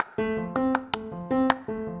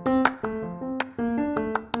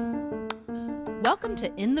Welcome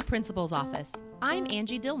to In the Principal's Office. I'm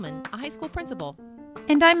Angie Dillman, a high school principal.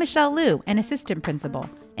 And I'm Michelle Liu, an assistant principal.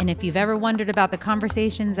 And if you've ever wondered about the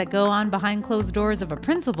conversations that go on behind closed doors of a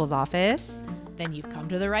principal's office, then you've come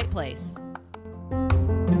to the right place.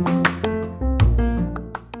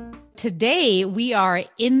 Today, we are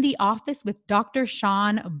in the office with Dr.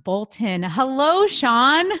 Shawn Bolton. Hello,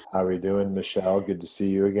 Shawn. How are we doing, Michelle? Good to see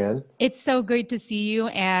you again. It's so great to see you.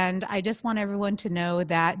 And I just want everyone to know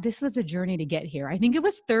that this was a journey to get here. I think it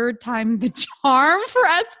was third time the charm for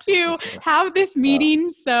us to have this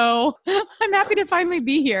meeting. So I'm happy to finally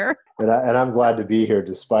be here. And I'm glad to be here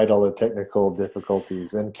despite all the technical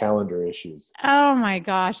difficulties and calendar issues. Oh my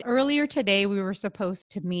gosh. Earlier today, we were supposed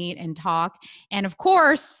to meet and talk. And of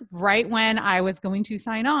course, right when I was going to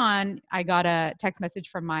sign on, I got a text message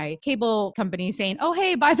from my cable company saying, oh,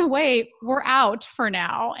 hey, by the way, we're out for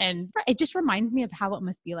now. And it just reminds me of how it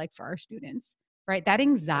must be like for our students. Right? That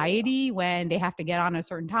anxiety when they have to get on a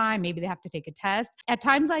certain time, maybe they have to take a test. At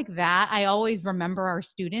times like that, I always remember our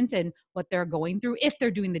students and what they're going through if they're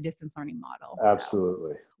doing the distance learning model.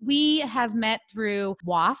 Absolutely. So we have met through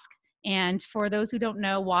WASC. And for those who don't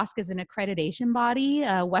know, WASC is an accreditation body,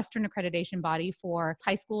 a Western accreditation body for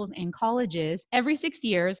high schools and colleges. Every 6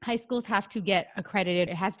 years, high schools have to get accredited.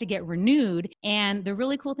 It has to get renewed. And the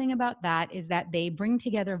really cool thing about that is that they bring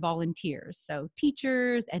together volunteers. So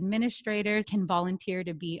teachers, administrators can volunteer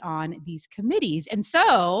to be on these committees. And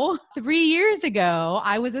so 3 years ago,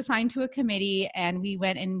 I was assigned to a committee and we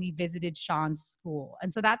went and we visited Shawn's school.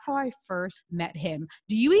 And so that's how I first met him.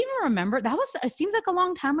 Do you even remember? It seems like a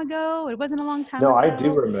long time ago. It wasn't a long time ago. No, I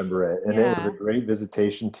do remember it. And It was a great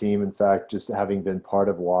visitation team. In fact, just having been part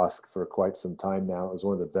of WASC for quite some time now, it was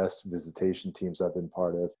one of the best visitation teams I've been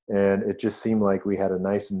part of. And it just seemed like we had a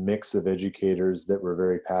nice mix of educators that were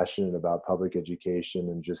very passionate about public education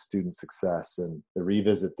and just student success. And the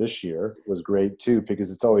revisit this year was great too, because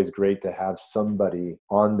it's always great to have somebody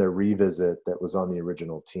on the revisit that was on the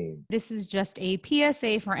original team. This is just a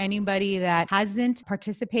PSA for anybody that hasn't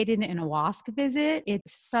participated in a WASC visit.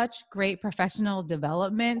 It's such great professional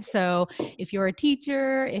development. So if you're a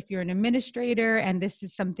teacher, if you're an administrator, and this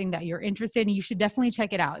is something that you're interested in, you should definitely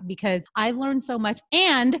check it out because I've learned so much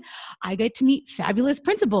and I get to meet fabulous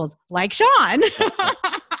principals like Shawn.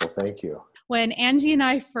 Well, thank you. When Angie and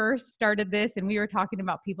I first started this and we were talking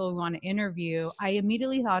about people we want to interview, I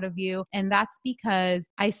immediately thought of you. And that's because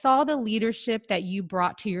I saw the leadership that you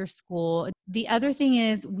brought to your school. The other thing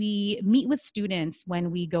is we meet with students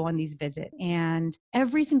when we go on these visits. And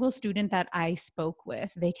every single student that I spoke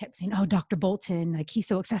with, they kept saying, oh, Dr. Bolton, like he's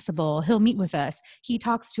so accessible. He'll meet with us. He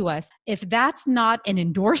talks to us. If that's not an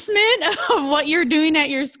endorsement of what you're doing at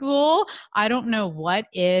your school, I don't know what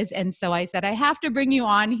is. And so I said, I have to bring you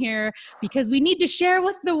on here because we need to share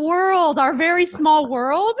with the world, our very small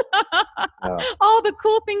world, all the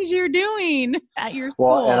cool things you're doing at your school.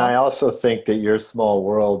 Well, and I also think that your small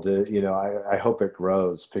world, I hope it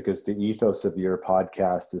grows because the ethos of your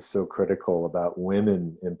podcast is so critical about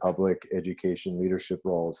women in public education leadership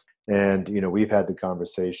roles. And, we've had the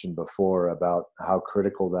conversation before about how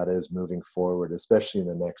critical that is moving forward, especially in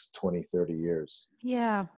the next 20, 30 years.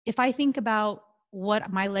 Yeah. If I think about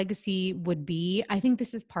what my legacy would be, I think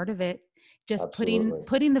this is part of it. Just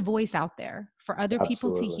putting the voice out there for other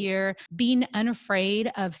people to hear, being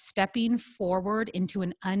unafraid of stepping forward into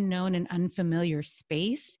an unknown and unfamiliar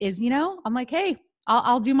space is, I'm like, hey,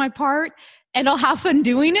 I'll do my part and I'll have fun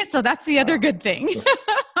doing it. So that's the other good thing.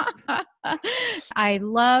 I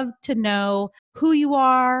love to know who you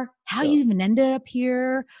are, how you even ended up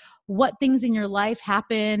here, what things in your life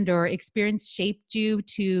happened or experience shaped you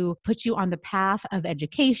to put you on the path of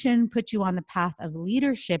education, put you on the path of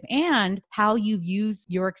leadership, and how you've used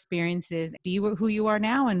your experiences, be who you are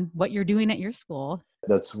now and what you're doing at your school.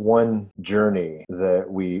 That's one journey that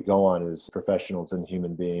we go on as professionals and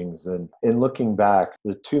human beings. And in looking back,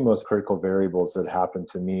 the two most critical variables that happened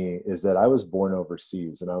to me is that I was born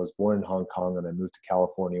overseas and I was born in Hong Kong and I moved to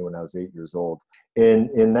California when I was 8 years old.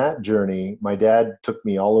 In that journey, my dad took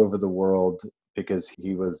me all over the world because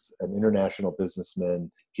he was an international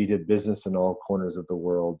businessman. He did business in all corners of the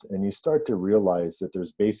world. And you start to realize that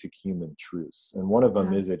there's basic human truths. And one of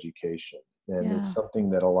them is education. And it's something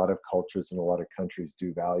that a lot of cultures and a lot of countries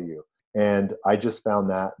do value. And I just found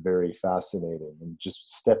that very fascinating. And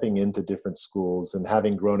just stepping into different schools and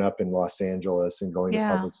having grown up in Los Angeles and going to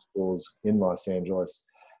public schools in Los Angeles,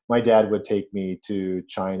 my dad would take me to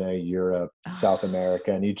China, Europe, South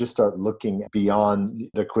America, and you just start looking beyond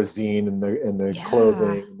the cuisine and the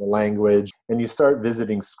clothing, and the language, and you start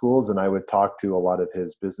visiting schools. And I would talk to a lot of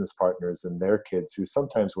his business partners and their kids who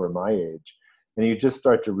sometimes were my age. And you just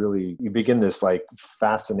start to really, you begin this like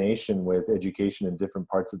fascination with education in different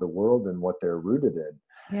parts of the world and what they're rooted in.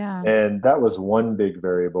 Yeah. And that was one big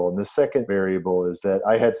variable. And the second variable is that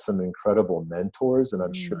I had some incredible mentors, and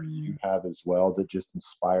I'm sure you have as well, that just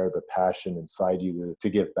inspire the passion inside you to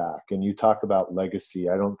give back. And you talk about legacy.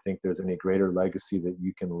 I don't think there's any greater legacy that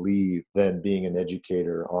you can leave than being an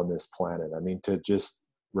educator on this planet. I mean, to just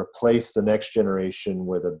replace the next generation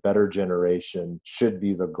with a better generation should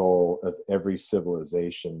be the goal of every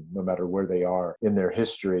civilization, no matter where they are in their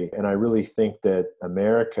history. And I really think that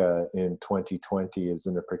America in 2020 is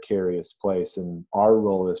in a precarious place, and our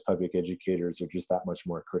role as public educators are just that much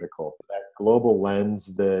more critical. That global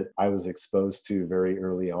lens that I was exposed to very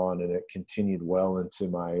early on, and it continued well into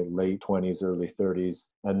my late 20s, early 30s.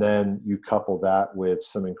 And then you couple that with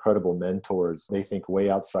some incredible mentors. They think way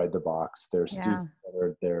outside the box. They're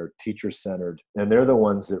student-centered, they're teacher-centered, and they're the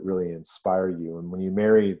ones that really inspire you. And when you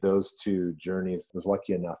marry those two journeys, I was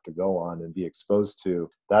lucky enough to go on and be exposed to,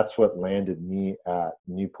 that's what landed me at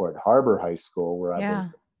Newport Harbor High School, where I've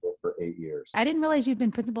been principal for 8 years. I didn't realize you've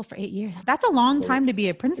been principal for 8 years. That's a long time to be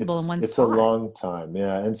a principal in one spot. It's a long time,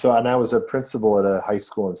 yeah. And I was a principal at a high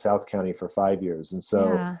school in South County for 5 years. And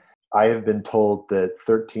so I have been told that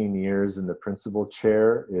 13 years in the principal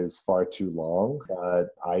chair is far too long,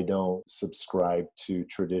 but I don't subscribe to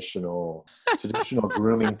traditional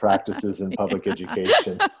grooming practices in public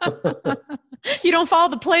education. You don't follow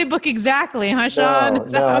the playbook exactly, huh, Sean?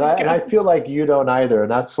 No, and I feel like you don't either.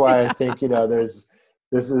 And that's why I think,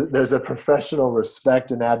 there's a professional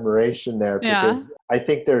respect and admiration there, because I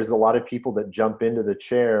think there's a lot of people that jump into the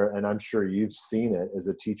chair, and I'm sure you've seen it as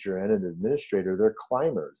a teacher and an administrator. They're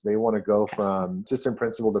climbers. They want to go from assistant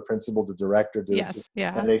principal to director to assistant,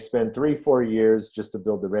 and they spend 3-4 years just to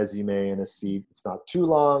build the resume and a seat. It's not too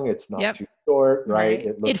long. It's not too short,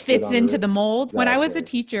 right? It fits into the mold. Exactly. When I was a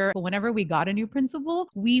teacher, whenever we got a new principal,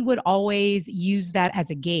 we would always use that as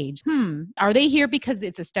a gauge. Are they here because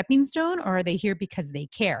it's a stepping stone, or are they here because they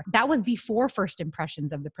care? That was before first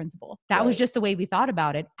impressions of the principal. That was just the way we thought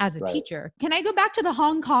about it as a teacher. Can I go back to the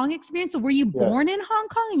Hong Kong experience? So were you born in Hong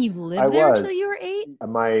Kong and you lived there until you were 8?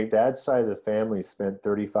 My dad's side of the family spent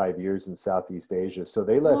 35 years in Southeast Asia. So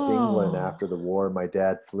they left England after the war. My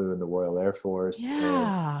dad flew in the Royal Air Force.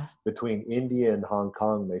 And between India and Hong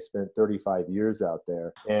Kong, they spent 35 years out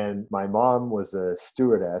there. And my mom was a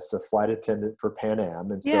stewardess, a flight attendant for Pan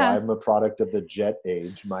Am. And so I'm a product of the jet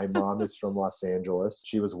age. My mom is from Los Angeles.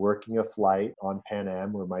 She was working a flight on Pan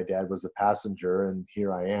Am where my dad was a passenger, and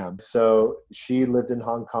here I am. So she lived in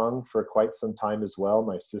Hong Kong for quite some time as well.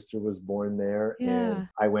 My sister was born there, and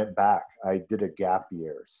I went back. I did a gap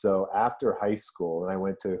year. So after high school, and I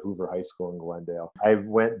went to Hoover High School in Glendale, I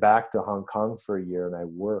went back to Hong Kong for a year and I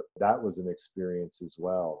worked. That was an experience as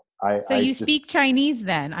well. So you speak Chinese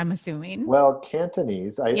then, I'm assuming? Well,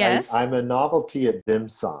 Cantonese. I'm a novelty at dim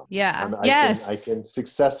sum. I can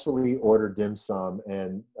successfully order dim sum.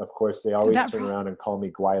 And of course, they always turn around and call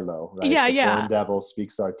me Guilo, right? The foreign devil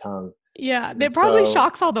speaks our tongue. Yeah, that probably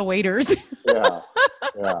shocks all the waiters. Yeah.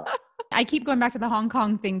 I keep going back to the Hong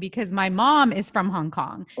Kong thing because my mom is from Hong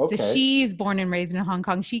Kong. Okay. So she's born and raised in Hong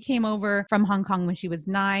Kong. She came over from Hong Kong when she was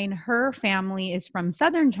 9. Her family is from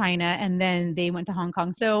southern China, and then they went to Hong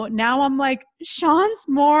Kong. So now I'm like, Sean's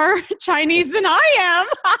more Chinese than I am.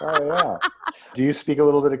 Oh, yeah. Do you speak a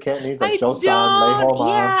little bit of Cantonese? Like Josan, Lei Ho Ma?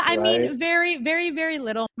 Yeah, I mean, very, very, very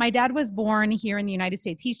little. My dad was born here in the United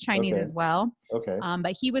States. He's Chinese as well. Okay.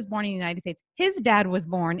 But he was born in the United States. His dad was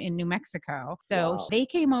born in New Mexico. So they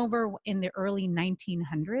came over in the early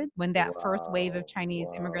 1900s when that first wave of Chinese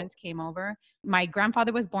immigrants came over. My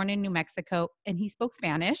grandfather was born in New Mexico and he spoke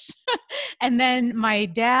Spanish. And then my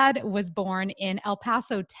dad was born in El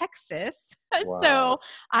Paso, Texas. So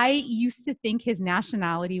I used to think his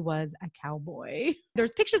nationality was a cowboy.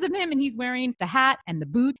 There's pictures of him and he's wearing the hat and the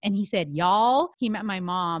boot. And he said, y'all. He met my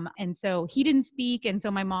mom. And so he didn't speak. And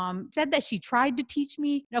so my mom said that she tried to teach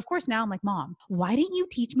me. And of course, now I'm like, Mom, why didn't you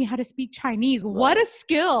teach me how to speak Chinese? What a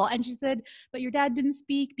skill. And she said, but your dad didn't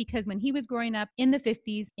speak because when he was growing up in the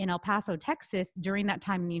 50s in El Paso, Texas, during that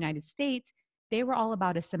time in the United States, they were all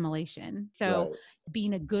about assimilation. So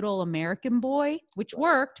being a good old American boy, which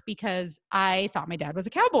worked because I thought my dad was a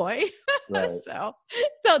cowboy. So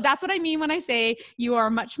that's what I mean when I say you are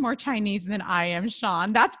much more Chinese than I am,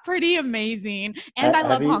 Sean. That's pretty amazing. And I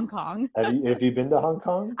love Hong Kong. Have you been to Hong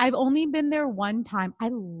Kong? I've only been there one time. I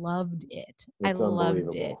loved it. It's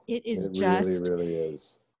loved it. It really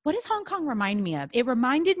is. What does Hong Kong remind me of? It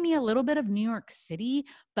reminded me a little bit of New York City,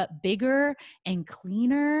 but bigger and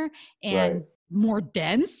cleaner and more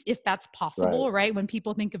dense, if that's possible, Right. right? When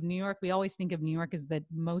people think of New York, we always think of New York as the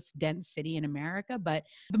most dense city in America, but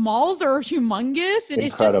the malls are humongous. And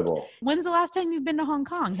it's just, Incredible. when's the last time you've been to Hong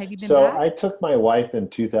Kong? Have you been So back? I took my wife in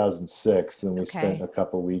 2006 and we spent Okay. a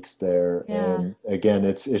couple weeks there. Yeah. And again,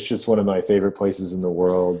 it's just one of my favorite places in the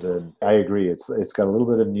world. And I agree. It's got a little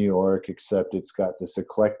bit of New York, except it's got this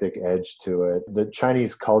eclectic edge to it. The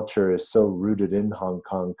Chinese culture is so rooted in Hong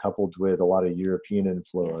Kong, coupled with a lot of European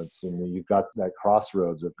influence. Yes. And you've got that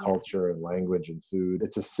crossroads of Yeah. culture and language and food.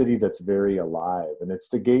 It's a city that's very alive, and it's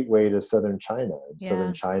the gateway to southern China. And southern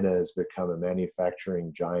Yeah. China has become a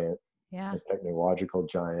manufacturing giant, Yeah. a technological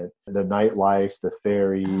giant. The nightlife, the Oh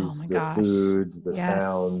ferries, my the gosh. food, the Yes.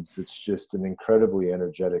 sounds, it's just an incredibly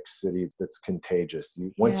energetic city that's contagious.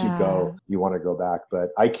 Once you Yeah. go, you want to go back.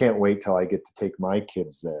 But I can't wait till I get to take my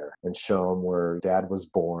kids there and show them where dad was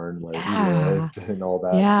born, where he Yeah. lived, and all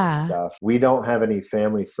that Yeah. stuff. We don't have any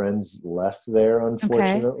family friends left there, Okay.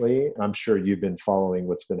 unfortunately. I'm sure you've been following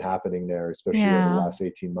what's been happening there, especially over the Yeah. last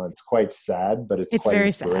 18 months. Quite sad, but it's It's quite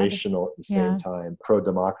very sad. inspirational at the same Yeah. time.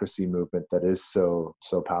 Pro-democracy movement that is so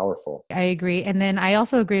powerful. I agree. And then I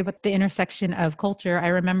also agree with the intersection of culture. I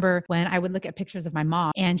remember when I would look at pictures of my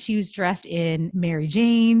mom and she was dressed in Mary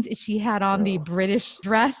Jane's. She had on the Oh, British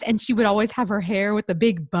dress and she would always have her hair with a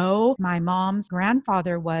big bow. My mom's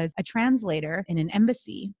grandfather was a translator in an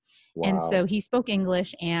embassy. And so wow. he spoke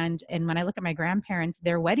English. And when I look at my grandparents,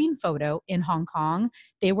 their wedding photo in Hong Kong,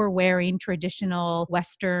 they were wearing traditional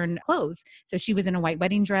Western clothes. So she was in a white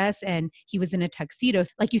wedding dress and he was in a tuxedo.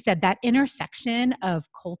 Like you said, that intersection of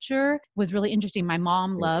culture was really interesting. My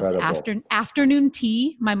mom loves Incredible. afternoon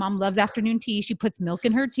tea. My mom loves afternoon tea. She puts milk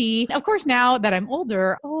in her tea. Of course, now that I'm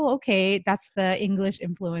older, oh, okay, that's the English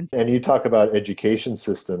influence. And you talk about education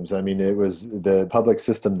systems. I mean, it was the public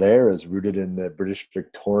system there is rooted in the British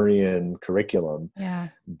Victorian curriculum, Yeah.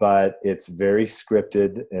 but it's very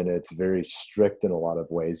scripted and it's very strict in a lot of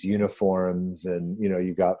ways. Uniforms, and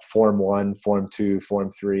you got Form 1, Form 2,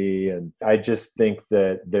 Form 3. And I just think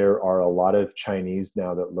that there are a lot of Chinese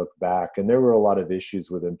now that look back, and there were a lot of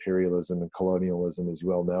issues with imperialism and colonialism, as you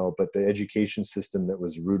well know, but the education system that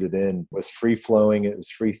was rooted in was free flowing. It was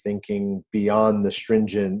free thinking beyond the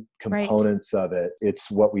stringent Right. components of it.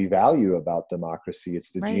 It's what we value about democracy.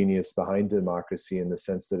 It's the Right. genius behind democracy, in the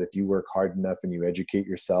sense that if you work hard enough and you educate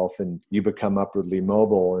yourself and you become upwardly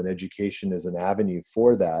mobile, and education is an avenue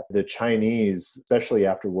for that. The Chinese, especially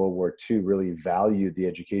after World War II, really valued the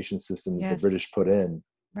education system that the Yes. British put in.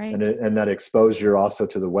 Right. And that exposure also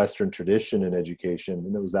to the Western tradition in education.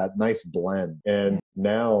 And it was that nice blend. And Yeah.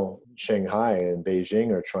 now Shanghai and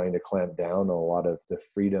Beijing are trying to clamp down on a lot of the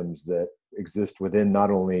freedoms that exist within not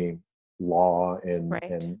only law Right.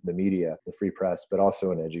 and the media, the free press, but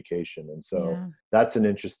also in education. And so Yeah. that's an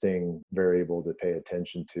interesting variable to pay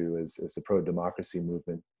attention to as the pro-democracy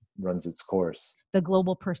movement runs its course. The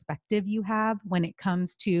global perspective you have when it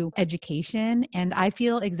comes to education. And I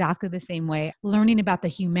feel exactly the same way, learning about the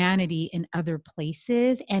humanity in other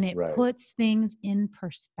places, and it Right. puts things in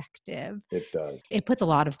perspective. It does. It puts a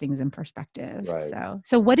lot of things in perspective. Right.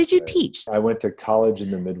 So what did you Right. teach? I went to college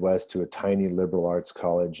in the Midwest, to a tiny liberal arts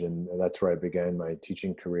college, and that's where I began my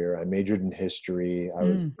teaching career. I majored in history. I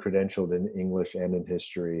was credentialed in English and in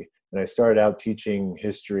history. And I started out teaching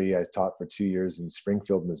history. I taught for 2 years in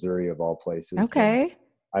Springfield, Missouri, of all places. And Okay.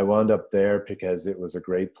 I wound up there because it was a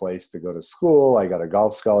great place to go to school. I got a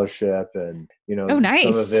golf scholarship, and Oh, nice.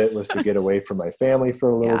 some of it was to get away from my family for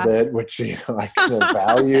a little Yeah. bit, which I kind of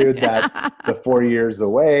valued that the 4 years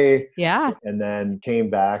away. Yeah. And then came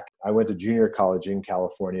back. I went to junior college in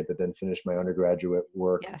California, but then finished my undergraduate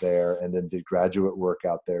work Yes. there, and then did graduate work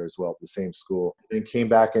out there as well at the same school. And came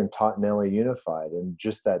back and taught in LA Unified. And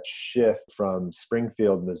just that shift from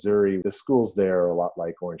Springfield, Missouri, the schools there are a lot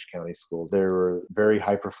like Orange County schools. They were very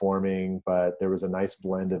high performing, but there was a nice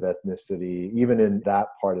blend of ethnicity. Even in that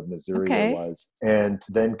part of Missouri, Okay. there was. And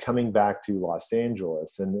then coming back to Los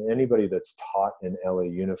Angeles, and anybody that's taught in LA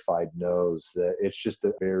Unified knows that it's just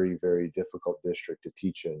a very, very difficult district to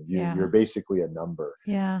teach in. Yeah. You're basically a number.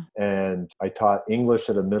 Yeah. And I taught English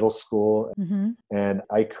at a middle school, Mm-hmm. and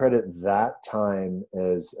I credit that time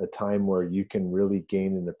as a time where you can really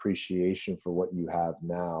gain an appreciation for what you have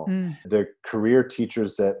now. Mm. The career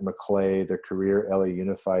teachers at Maclay, the career LA Unified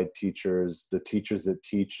unified teachers, the teachers that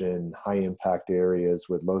teach in high impact areas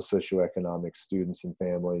with low socioeconomic students and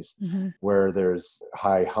families, where there's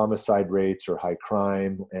high homicide rates or high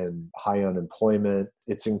crime and high unemployment.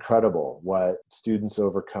 It's incredible what students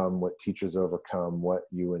overcome, what teachers overcome, what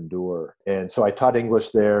you endure. And so I taught English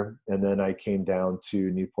there, and then I came down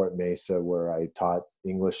to Newport Mesa, where I taught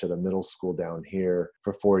English at a middle school down here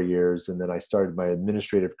for 4 years. And then I started my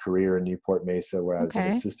administrative career in Newport Mesa, where I was an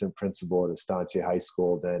assistant principal at Estancia High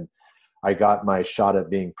School. Then I got my shot at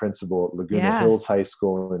being principal at Laguna Hills High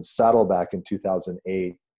School in Saddleback in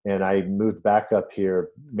 2008. And I moved back up here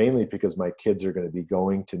mainly because my kids are going to be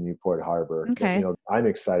going to Newport Harbor. Okay. You know, I'm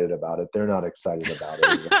excited about it. They're not excited about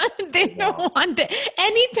it. They don't want it.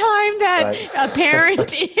 Anytime that a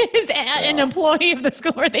parent is an employee of the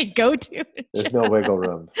school where they go to, there's no wiggle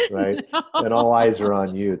room, right? No. And all eyes are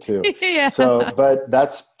on you too. Yeah. So, but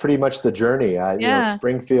that's pretty much the journey. You know,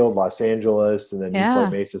 Springfield, Los Angeles, and then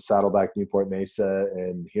Newport Mesa, Saddleback, Newport Mesa,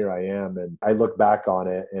 and here I am. And I look back on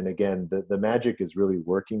it, and again, the magic is really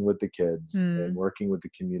working with the kids and working with the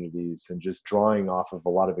communities and just drawing off of a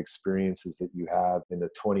lot of experiences that you have in the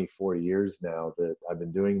 24 years now that I've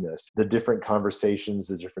been doing this. The different conversations,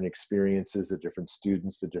 the different experiences, the different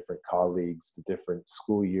students, the different colleagues, the different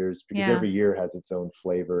school years, because every year has its own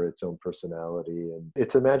flavor, its own personality. And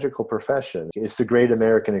it's a magical profession. It's the great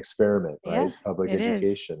American experiment, right? Public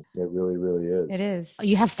education. It really, really is. It is.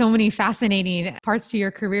 You have so many fascinating parts to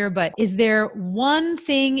your career, but is there one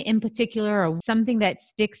thing in particular or something that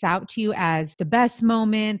sticks out to you as the best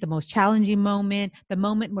moment, the most challenging moment, the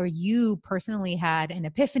moment where you personally had an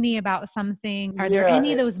epiphany about something? Are there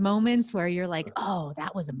any of those moments where you're like, oh,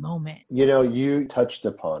 that was a moment? You know, you touched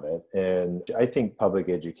upon it. And I think public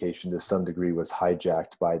education to some degree was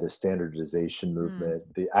hijacked by the standardization movement,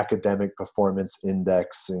 the Academic Performance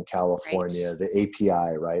Index in California, the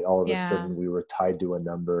API, right? All of a sudden we were tied to a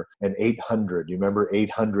number. And 800, you remember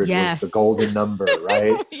 800 was the golden number,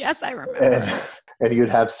 right? Yes, I remember. And you'd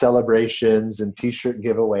have celebrations and t-shirt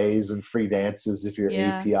giveaways and free dances if your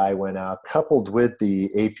API went up. Coupled with the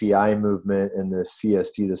API movement and the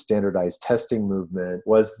CST, the standardized testing movement,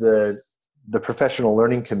 was the professional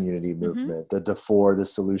learning community movement, the DeFore, the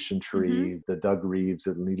Solution Tree, the Doug Reeves,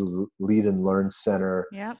 the Lead and Learn Center,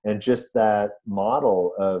 and just that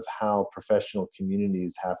model of how professional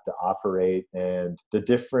communities have to operate and the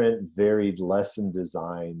different varied lesson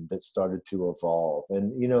design that started to evolve.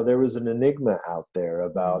 And, you know, there was an enigma out there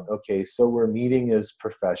about, okay, so we're meeting as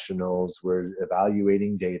professionals, we're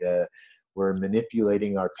evaluating data, we're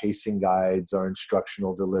manipulating our pacing guides, our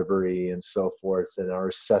instructional delivery, and so forth, and our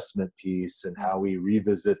assessment piece and how we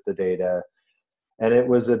revisit the data. And it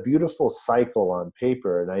was a beautiful cycle on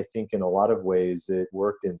paper. And I think in a lot of ways it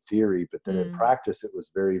worked in theory, but then in practice it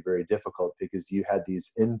was very, very difficult because you had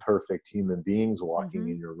these imperfect human beings walking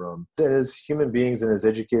in your room. And as human beings and as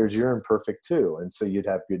educators, you're imperfect too. And so you'd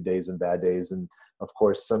have good days and bad days. And of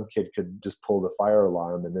course, some kid could just pull the fire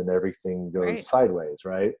alarm and then everything goes sideways,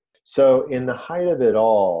 right? So in the height of it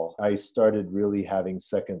all, I started really having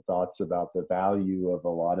second thoughts about the value of a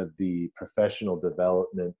lot of the professional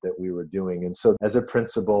development that we were doing. And so as a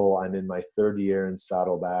principal, I'm in my third year in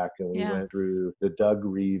Saddleback, and we went through the Doug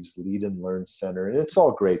Reeves Lead and Learn Center, and it's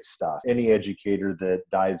all great stuff. Any educator that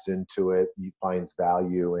dives into it, finds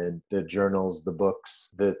value in the journals, the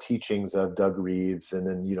books, the teachings of Doug Reeves, and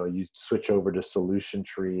then, you know, you switch over to Solution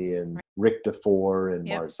Tree and Rick DeFore and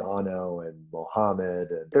Marzano and Mohammed,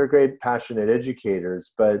 and they're great, passionate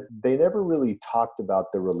educators, but they never really talked about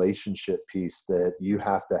the relationship piece that you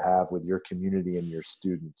have to have with your community and your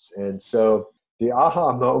students. And so the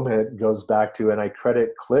aha moment goes back to, and I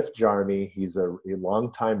credit Cliff Jarmy. He's a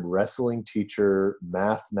longtime wrestling teacher,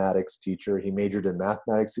 mathematics teacher. He majored in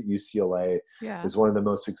mathematics at UCLA. Is one of the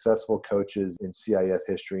most successful coaches in CIF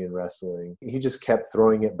history and wrestling. He just kept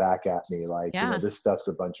throwing it back at me like, you know, this stuff's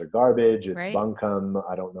a bunch of garbage. It's bunkum.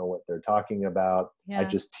 I don't know what they're talking about. I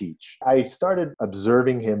just teach. I started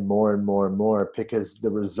observing him more and more and more because the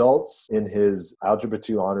results in his Algebra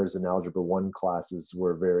 2 honors and Algebra 1 classes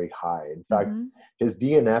were very high. In fact, his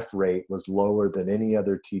DNF rate was lower than any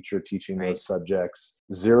other teacher teaching those subjects.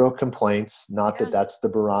 Zero complaints. Not that that's the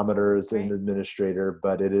barometer as an administrator,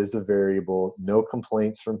 but it is a variable. No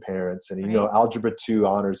complaints from parents. And you know, Algebra 2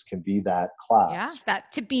 honors can be that class. Yeah,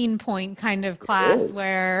 that tipping point kind of class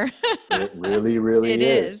where it really, really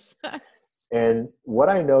is. And what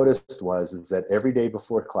I noticed is that every day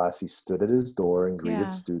before class, he stood at his door and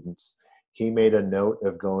greeted students. He made a note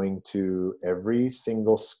of going to every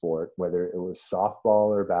single sport, whether it was softball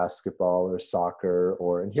or basketball or soccer,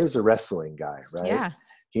 and here's a wrestling guy, right?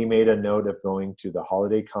 He made a note of going to the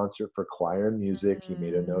holiday concert for choir and music. He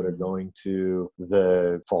made a note of going to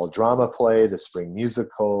the fall drama play, the spring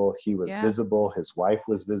musical. He was visible. His wife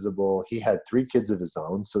was visible. He had 3 kids of his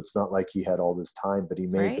own, so it's not like he had all this time, but he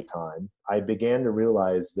made the time. I began to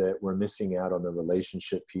realize that we're missing out on the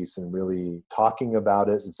relationship piece and really talking about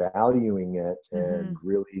it, valuing it, and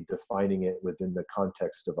really defining it within the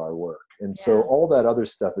context of our work. And so all that other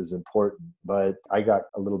stuff is important, but I got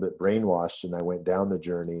a little bit brainwashed and I went down the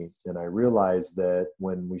journey, and I realized that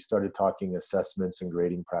when we started talking assessments and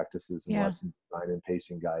grading practices and lesson design and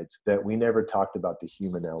pacing guides, that we never talked about the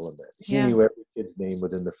human element. He knew every kid's name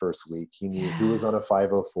within the first week. He knew who was on a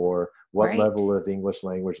 504, what level of English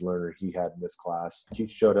language learner he had in this class. He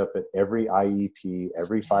showed up at every IEP,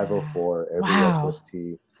 every 504, every SST.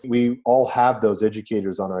 We all have those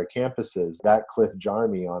educators on our campuses. That Cliff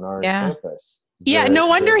Jarmy on our campus. No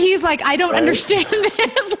wonder he's like, I don't understand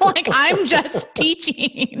this. Like, I'm just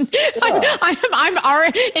teaching. I'm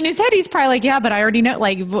already, in his head, he's probably like, but I already know,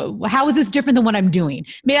 like, how is this different than what I'm doing?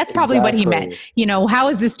 I mean, that's probably what he meant. You know, how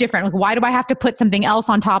is this different? Like, why do I have to put something else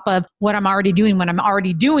on top of what I'm already doing when I'm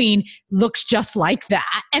already doing looks just like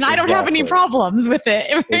that? And I don't have any problems with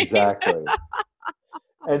it. Right? Exactly.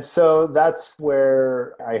 And so that's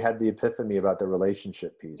where I had the epiphany about the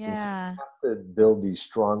relationship piece. And so you have to build these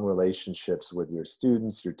strong relationships with your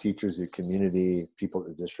students, your teachers, your community, people at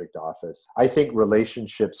the district office. I think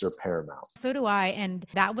relationships are paramount. So do I. And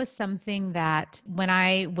that was something that when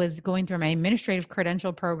I was going through my administrative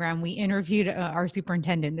credential program, we interviewed our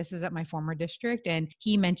superintendent. This is at my former district. And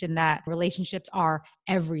he mentioned that relationships are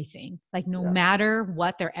everything. Like no matter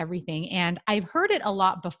what, they're everything. And I've heard it a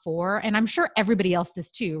lot before, and I'm sure everybody else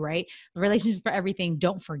does too, right? The relationships for everything,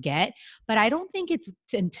 don't forget. But I don't think it's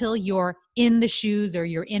until you're in the shoes or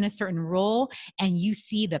you're in a certain role and you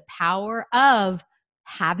see the power of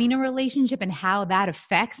having a relationship and how that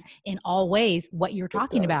affects in all ways what you're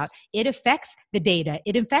talking about. It affects the data.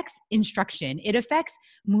 It affects instruction. It affects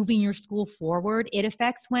moving your school forward. It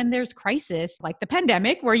affects when there's crisis like the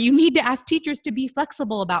pandemic where you need to ask teachers to be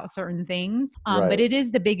flexible about certain things. But it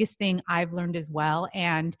is the biggest thing I've learned as well.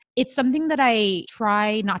 And it's something that I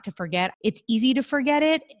try not to forget. It's easy to forget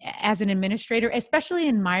it as an administrator, especially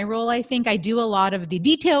in my role. I think I do a lot of the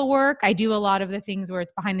detail work. I do a lot of the things where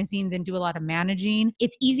it's behind the scenes and do a lot of managing.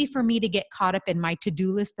 It's easy for me to get caught up in my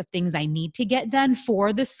to-do list of things I need to get done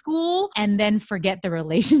for the school and then forget the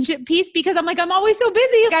relationship piece because I'm like, I'm always so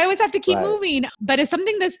busy. I always have to keep moving. But it's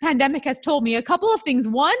something this pandemic has told me a couple of things.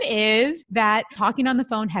 One is that talking on the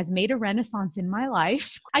phone has made a renaissance in my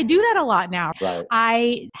life. I do that a lot now.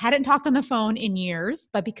 I hadn't talked on the phone in years,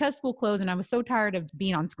 but because school closed and I was so tired of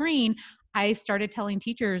being on screen, I started telling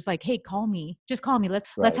teachers like, hey, call me, just call me.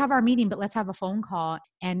 Let's have our meeting, but let's have a phone call.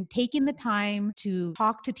 And taking the time to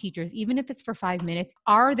talk to teachers, even if it's for 5 minutes.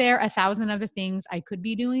 Are there 1,000 other things I could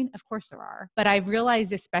be doing? Of course there are. But I've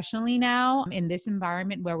realized, especially now in this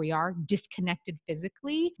environment where we are disconnected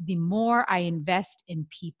physically, the more I invest in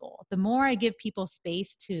people, the more I give people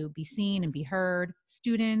space to be seen and be heard,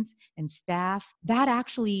 students and staff, that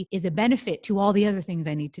actually is a benefit to all the other things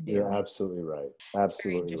I need to do. You're absolutely right.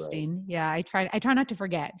 Absolutely Very interesting. right. Yeah, I try not to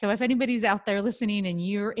forget. So if anybody's out there listening and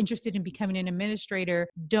you're interested in becoming an administrator,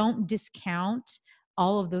 don't discount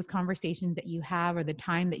all of those conversations that you have or the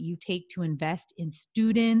time that you take to invest in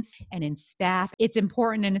students and in staff. It's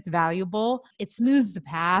important and it's valuable. It smooths the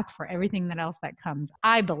path for everything that else that comes,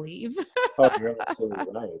 I believe. You're absolutely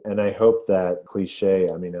right. And I hope that cliche,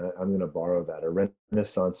 I mean, I'm going to borrow that. A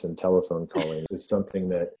renaissance in telephone calling is something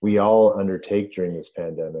that we all undertake during this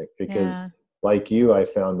pandemic because like you, I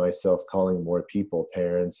found myself calling more people,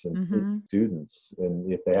 parents and students.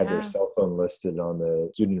 And if they had their cell phone listed on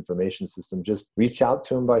the student information system, just reach out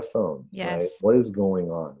to them by phone. Right? What is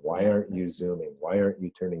going on? Why aren't you Zooming? Why aren't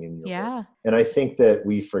you turning in your work? And I think that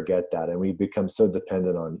we forget that and we become so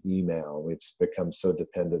dependent on email. We've become so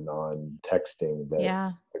dependent on texting that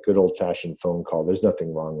a good old fashioned phone call, there's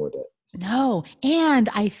nothing wrong with it. No. And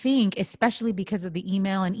I think especially because of the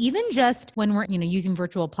email and even just when we're, using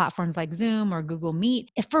virtual platforms like Zoom or Google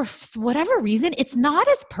Meet, if for whatever reason, it's not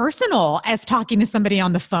as personal as talking to somebody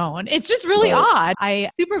on the phone. It's just really odd. I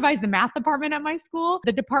supervise the math department at my school.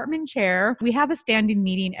 The department chair, we have a standing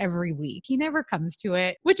meeting every week. He never comes to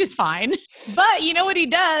it, which is fine. But you know what he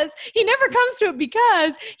does? He never comes to it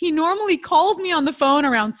because he normally calls me on the phone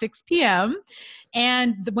around 6 p.m.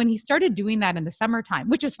 And when he started doing that in the summertime,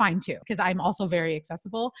 which is fine too, because I'm also very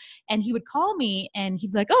accessible. And he would call me and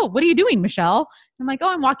he'd be like, "Oh, what are you doing, Michelle?" I'm like, "Oh,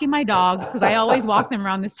 I'm walking my dogs," because I always walk them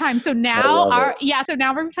around this time. So now so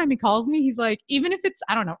now every time he calls me, he's like, even if it's,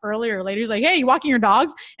 I don't know, earlier or later, he's like, "Hey, you walking your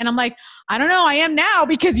dogs?" And I'm like, "I don't know, I am now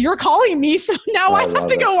because you're calling me. So now I have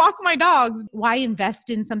to go walk my dogs." Why invest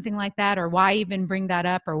in something like that? Or why even bring that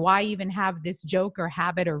up? Or why even have this joke or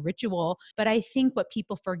habit or ritual? But I think what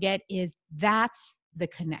people forget is that's the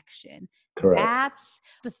connection. Correct. That's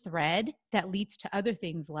the thread that leads to other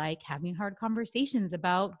things like having hard conversations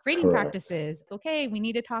about grading practices. Okay, we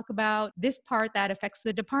need to talk about this part that affects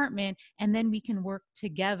the department, and then we can work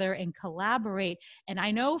together and collaborate. And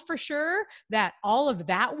I know for sure that all of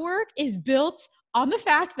that work is built on the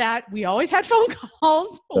fact that we always had phone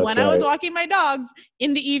calls when I was walking my dogs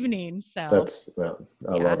in the evening. So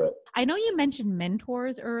I love it. I know you mentioned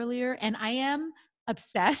mentors earlier, and I am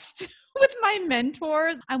obsessed with my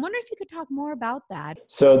mentors. I wonder if you could talk more about that.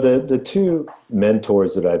 So the two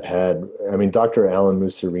mentors that I've had, I mean, Dr. Alan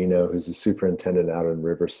Musarino, who's a superintendent out in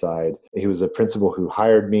Riverside, he was a principal who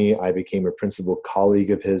hired me. I became a principal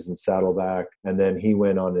colleague of his in Saddleback. And then he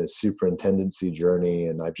went on his superintendency journey,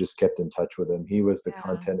 and I've just kept in touch with him. He was the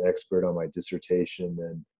content expert on my dissertation,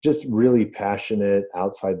 and just really passionate,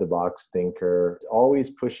 outside the box thinker, always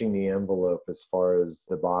pushing the envelope as far as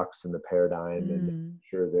the box and the paradigm, and making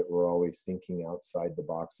sure that we're always thinking outside the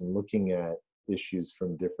box and looking at issues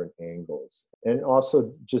from different angles. And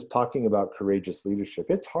also just talking about courageous leadership.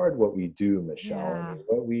 It's hard what we do, Michelle. I mean,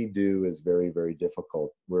 what we do is very, very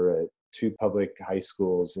difficult. We're at two public high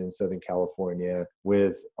schools in Southern California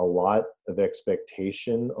with a lot of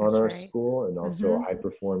expectation on our school, and also a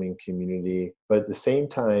high-performing community. But at the same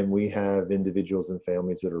time, we have individuals and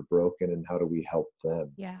families that are broken, and how do we help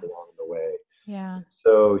them along the way?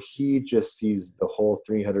 So he just sees the whole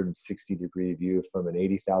 360-degree view from an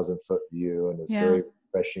 80,000-foot view, and is very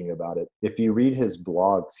refreshing about it. If you read his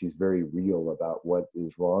blogs, he's very real about what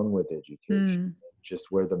is wrong with education,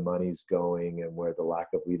 just where the money's going and where the lack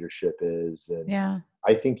of leadership is. And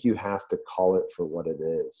I think you have to call it for what it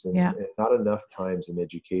is. And not enough times in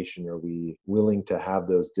education are we willing to have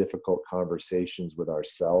those difficult conversations with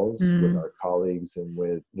ourselves, with our colleagues, and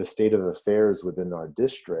with the state of affairs within our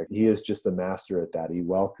district. He is just a master at that. He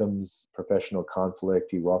welcomes professional conflict.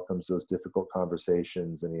 He welcomes those difficult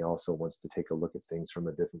conversations, and he also wants to take a look at things from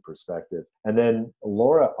a different perspective. And then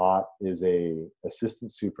Laura Ott is a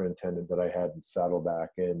assistant superintendent that I had in Saddleback,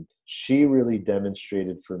 and she really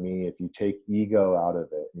demonstrated for me, if you take ego out of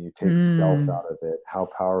it and you take self out of it, how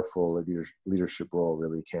powerful a leadership role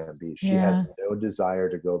really can be. She had no desire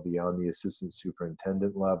to go beyond the assistant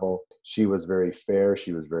superintendent level. She was very fair.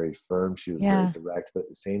 She was very firm. She was very direct. But at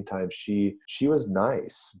the same time, she was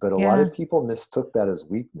nice. But a lot of people mistook that as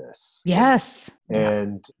weakness.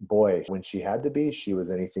 And boy, when she had to be, she was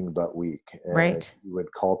anything but weak. And you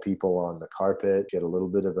would call people on the carpet. She had a little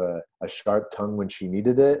bit of a sharp tongue when she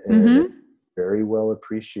needed it. And it very well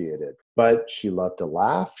appreciated. But she loved to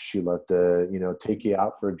laugh. She loved to, take you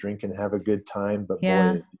out for a drink and have a good time. But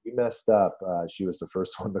boy, if you messed up, she was the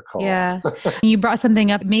first one to call. You brought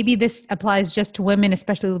something up. Maybe this applies just to women,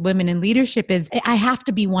 especially women in leadership, is I have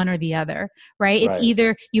to be one or the other, right? It's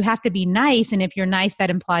either you have to be nice. And if you're nice, that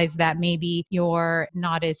implies that maybe you're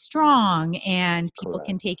not as strong and people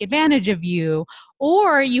can take advantage of you.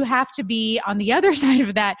 Or you have to be on the other side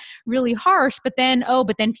of that, really harsh, but then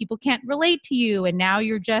people can't relate to you. And now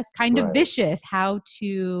you're just kind of vicious. How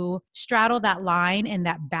to straddle that line and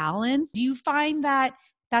that balance. Do you find that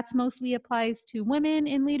that's mostly applies to women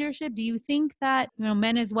in leadership? Do you think that,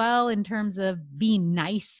 men as well, in terms of being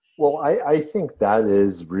nice? Well, I think that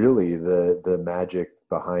is really the magic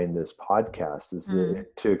behind this podcast, is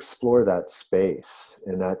to explore that space,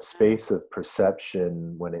 and that space of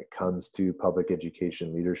perception when it comes to public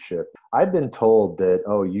education leadership. I've been told that,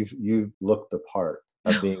 you look the part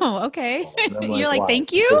of being You're like,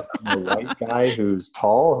 thank you. Because I'm a white guy who's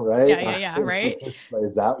tall, right? Right.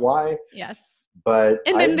 Is that why? Yes. But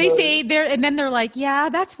then they're like, yeah,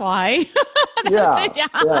 that's why.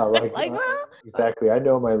 Exactly. I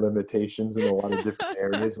know my limitations in a lot of different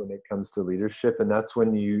areas when it comes to leadership. And that's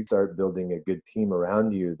when you start building a good team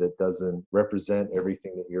around you that doesn't represent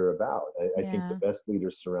everything that you're about. I think the best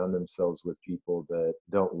leaders surround themselves with people that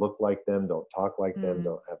don't look like them, don't talk like them,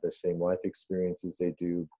 don't have the same life experiences they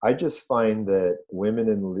do. I just find that women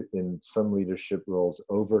in some leadership roles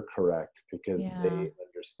overcorrect because they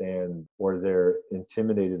understand, or they're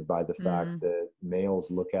intimidated by the fact that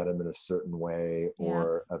males look at them in a certain way,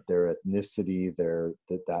 or of their ethnicity,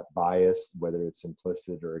 that bias, whether it's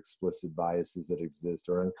implicit or explicit biases that exist,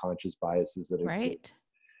 or unconscious biases that exist.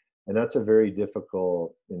 And that's a very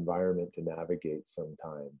difficult environment to navigate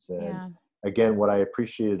sometimes. And Yeah. again, what I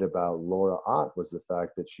appreciated about Laura Ott was the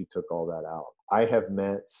fact that she took all that out. I have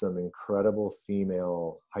met some incredible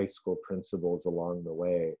female high school principals along the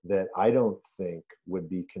way that I don't think would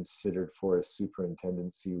be considered for a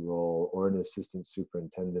superintendency role or an assistant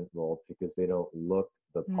superintendent role because they don't look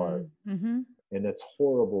the part. Mm-hmm. And it's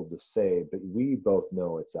horrible to say, but we both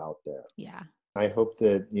know it's out there. Yeah. I hope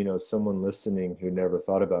that, someone listening who never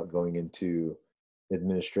thought about going into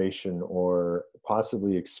administration or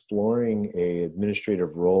possibly exploring a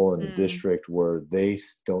administrative role in a district where they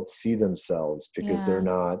don't see themselves because they're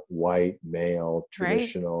not white, male,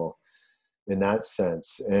 traditional in that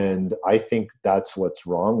sense. And I think that's what's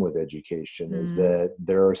wrong with education is that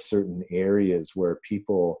there are certain areas where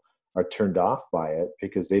people are turned off by it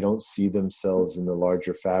because they don't see themselves in the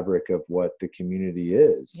larger fabric of what the community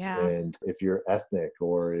is. Yeah. And if you're ethnic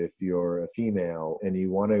or if you're a female and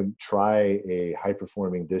you want to try a high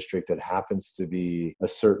performing district that happens to be a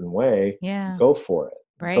certain way, go for it.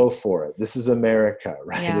 Right. Go for it. This is America,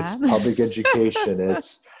 right? Yeah. It's public education.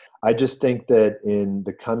 I just think that in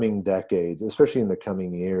the coming decades, especially in the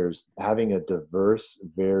coming years, having a diverse,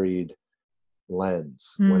 varied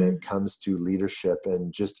lens when it comes to leadership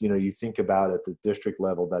and just, you think about at the district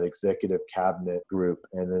level, that executive cabinet group,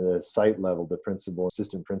 and then at a site level, the principal,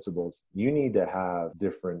 assistant principals, you need to have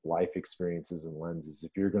different life experiences and lenses.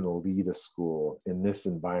 If you're going to lead a school in this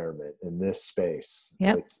environment, in this space,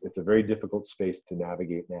 it's a very difficult space to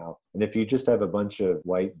navigate now. And if you just have a bunch of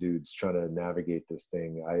white dudes trying to navigate this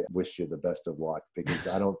thing, I wish you the best of luck because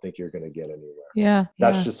I don't think you're going to get anywhere. Yeah.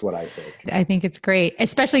 That's just what I think. I think it's great,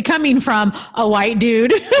 especially coming from a white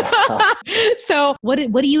dude. So what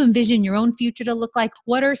do you envision your own future to look like?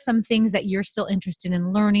 What are some things that you're still interested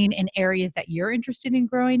in learning and areas that you're interested in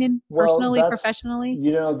growing in personally, professionally?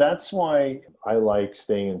 That's why I like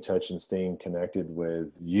staying in touch and staying connected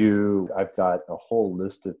with you. I've got a whole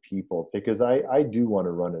list of people because I do want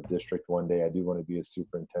to run a district one day. I do want to be a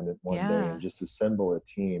superintendent one day and just assemble a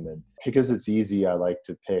team. And because it's easy, I like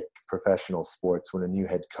to pick professional sports when a new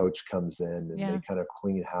head coach comes in and they kind of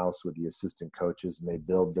clean house with the assistant coaches and they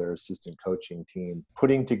build their assistant coaching team,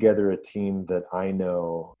 putting together a team that I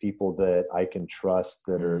know, people that I can trust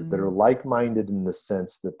that are like-minded in the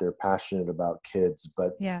sense that they're passionate about kids,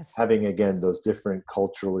 but having, again, those different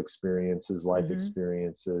cultural experiences, life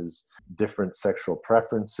experiences, different sexual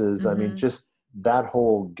preferences. I mean, just that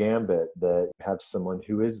whole gambit that you have someone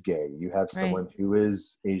who is gay, you have someone who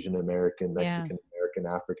is Asian American, Mexican American,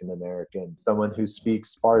 African American, someone who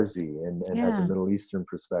speaks Farsi and has a Middle Eastern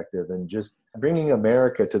perspective, and just bringing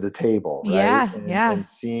America to the table, right? And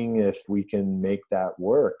seeing if we can make that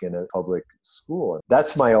work in a public school.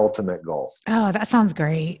 That's my ultimate goal. Oh, that sounds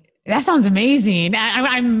great. That sounds amazing.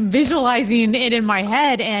 I'm visualizing it in my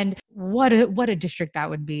head, and what a district that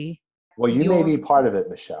would be. Well, you may be part of it,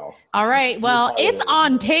 Michelle. All right. Well, it's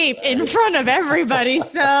on tape in front of everybody.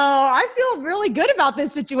 So I feel really good about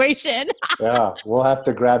this situation. Yeah. We'll have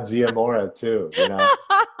to grab Zia Mora too.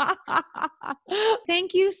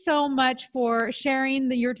 Thank you so much for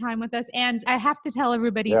sharing your time with us. And I have to tell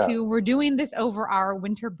everybody too, we're doing this over our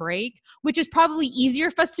winter break, which is probably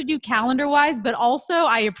easier for us to do calendar wise, but also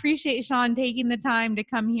I appreciate Sean taking the time to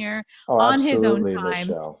come here on his own time.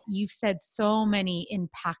 Michelle. You've said so many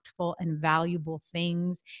impactful and valuable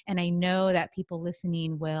things. And I know that people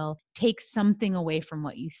listening will take something away from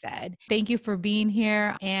what you said. Thank you for being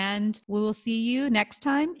here. And we will see you next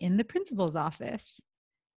time in the principal's office.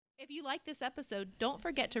 If you like this episode, don't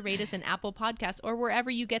forget to rate us in Apple Podcasts or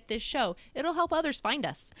wherever you get this show. It'll help others find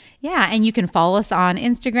us. Yeah, and you can follow us on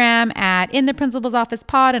Instagram at In the Principal's Office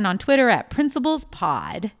Pod and on Twitter at Principals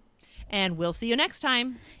Pod. And we'll see you next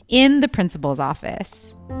time in the Principal's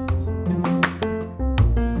Office.